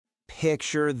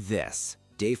Picture this.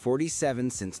 Day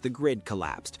 47 since the grid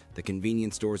collapsed. The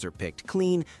convenience stores are picked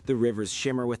clean, the rivers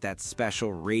shimmer with that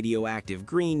special radioactive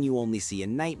green you only see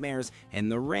in nightmares,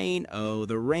 and the rain, oh,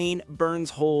 the rain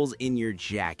burns holes in your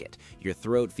jacket. Your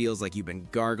throat feels like you've been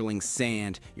gargling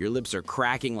sand, your lips are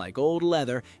cracking like old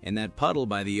leather, and that puddle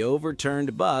by the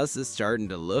overturned bus is starting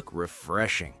to look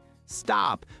refreshing.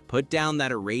 Stop! Put down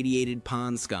that irradiated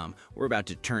pond scum. We're about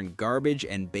to turn garbage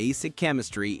and basic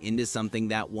chemistry into something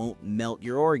that won't melt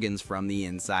your organs from the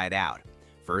inside out.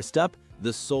 First up,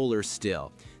 the solar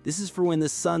still. This is for when the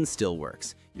sun still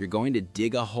works. You're going to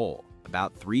dig a hole,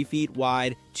 about 3 feet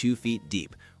wide, 2 feet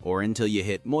deep, or until you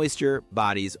hit moisture,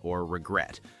 bodies, or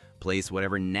regret. Place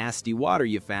whatever nasty water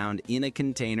you found in a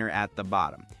container at the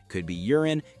bottom. Could be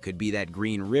urine, could be that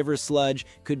green river sludge,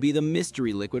 could be the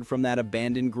mystery liquid from that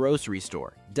abandoned grocery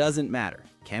store. Doesn't matter.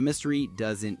 Chemistry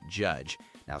doesn't judge.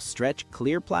 Now stretch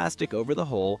clear plastic over the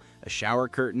hole, a shower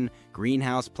curtain,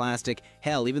 greenhouse plastic,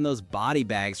 hell, even those body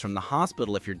bags from the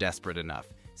hospital if you're desperate enough.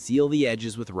 Seal the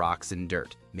edges with rocks and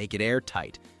dirt. Make it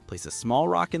airtight. Place a small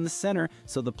rock in the center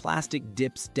so the plastic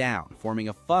dips down, forming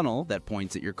a funnel that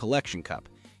points at your collection cup.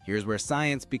 Here's where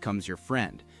science becomes your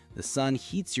friend. The sun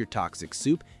heats your toxic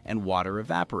soup and water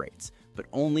evaporates, but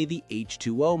only the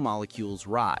H2O molecules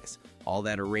rise. All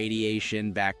that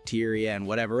irradiation, bacteria, and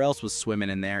whatever else was swimming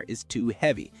in there is too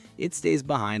heavy. It stays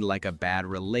behind like a bad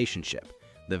relationship.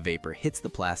 The vapor hits the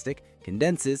plastic,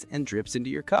 condenses, and drips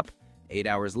into your cup. 8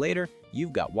 hours later,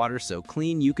 you've got water so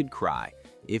clean you could cry,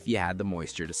 if you had the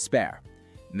moisture to spare.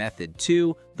 Method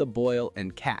 2, the boil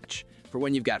and catch. For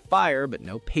when you've got fire but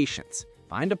no patience.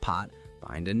 Find a pot,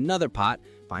 find another pot,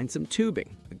 find some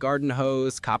tubing, a garden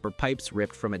hose, copper pipes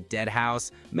ripped from a dead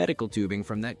house, medical tubing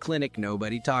from that clinic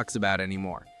nobody talks about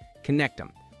anymore. Connect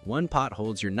them. One pot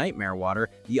holds your nightmare water,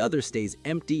 the other stays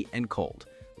empty and cold.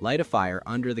 Light a fire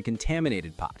under the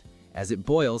contaminated pot. As it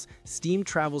boils, steam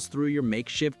travels through your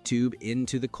makeshift tube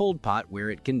into the cold pot where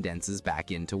it condenses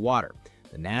back into water.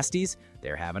 The nasties,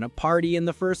 they're having a party in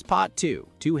the first pot too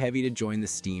heavy to join the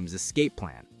steam's escape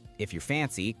plan. If you're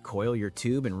fancy, coil your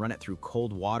tube and run it through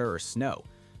cold water or snow.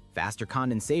 Faster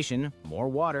condensation, more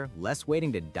water, less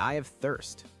waiting to die of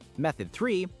thirst. Method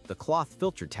 3, the cloth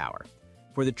filter tower.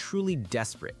 For the truly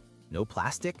desperate, no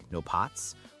plastic, no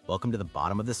pots. Welcome to the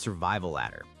bottom of the survival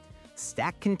ladder.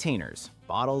 Stack containers,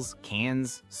 bottles,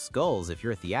 cans, skulls if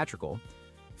you're theatrical.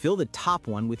 Fill the top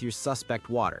one with your suspect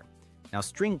water. Now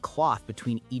string cloth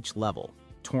between each level.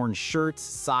 Torn shirts,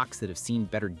 socks that have seen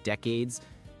better decades,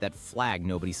 that flag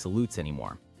nobody salutes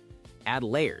anymore. Add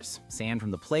layers, sand from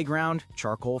the playground,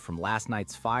 charcoal from last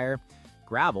night's fire,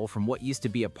 gravel from what used to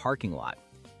be a parking lot.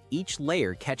 Each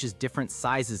layer catches different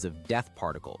sizes of death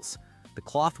particles. The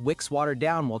cloth wicks water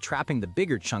down while trapping the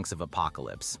bigger chunks of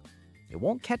apocalypse. It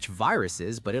won't catch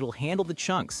viruses, but it'll handle the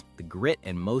chunks, the grit,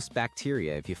 and most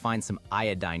bacteria if you find some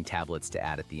iodine tablets to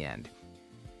add at the end.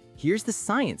 Here's the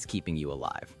science keeping you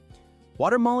alive.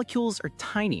 Water molecules are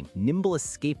tiny, nimble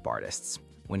escape artists.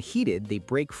 When heated, they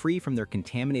break free from their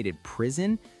contaminated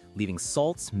prison, leaving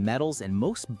salts, metals, and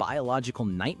most biological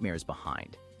nightmares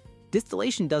behind.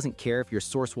 Distillation doesn't care if your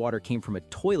source water came from a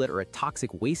toilet or a toxic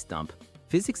waste dump.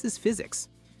 Physics is physics.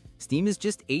 Steam is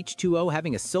just H2O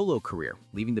having a solo career,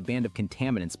 leaving the band of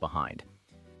contaminants behind.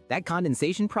 That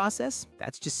condensation process,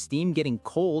 that's just steam getting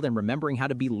cold and remembering how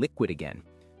to be liquid again.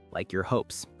 Like your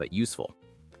hopes, but useful.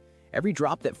 Every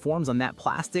drop that forms on that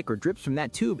plastic or drips from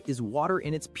that tube is water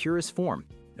in its purest form.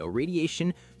 No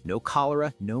radiation, no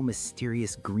cholera, no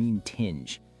mysterious green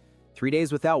tinge. 3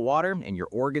 days without water and your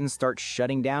organs start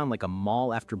shutting down like a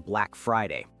mall after Black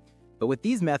Friday. But with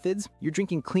these methods, you're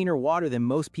drinking cleaner water than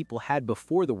most people had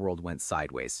before the world went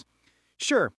sideways.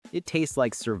 Sure, it tastes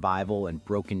like survival and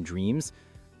broken dreams,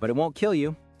 but it won't kill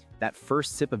you. That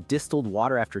first sip of distilled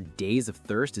water after days of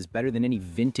thirst is better than any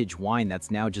vintage wine that's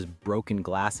now just broken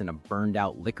glass in a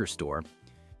burned-out liquor store.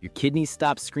 Your kidneys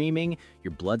stop screaming, your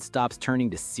blood stops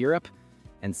turning to syrup,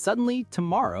 and suddenly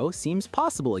tomorrow seems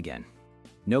possible again.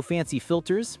 No fancy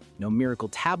filters, no miracle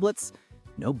tablets,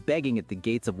 no begging at the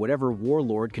gates of whatever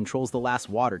warlord controls the last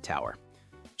water tower.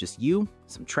 Just you,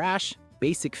 some trash,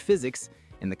 basic physics,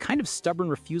 and the kind of stubborn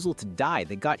refusal to die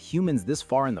that got humans this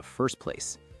far in the first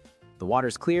place. The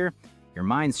water's clear, your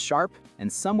mind's sharp,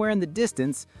 and somewhere in the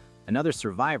distance, another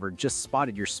survivor just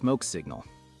spotted your smoke signal.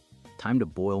 Time to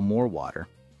boil more water.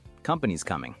 Company's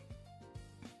coming.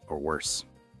 Or worse,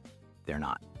 they're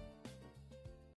not.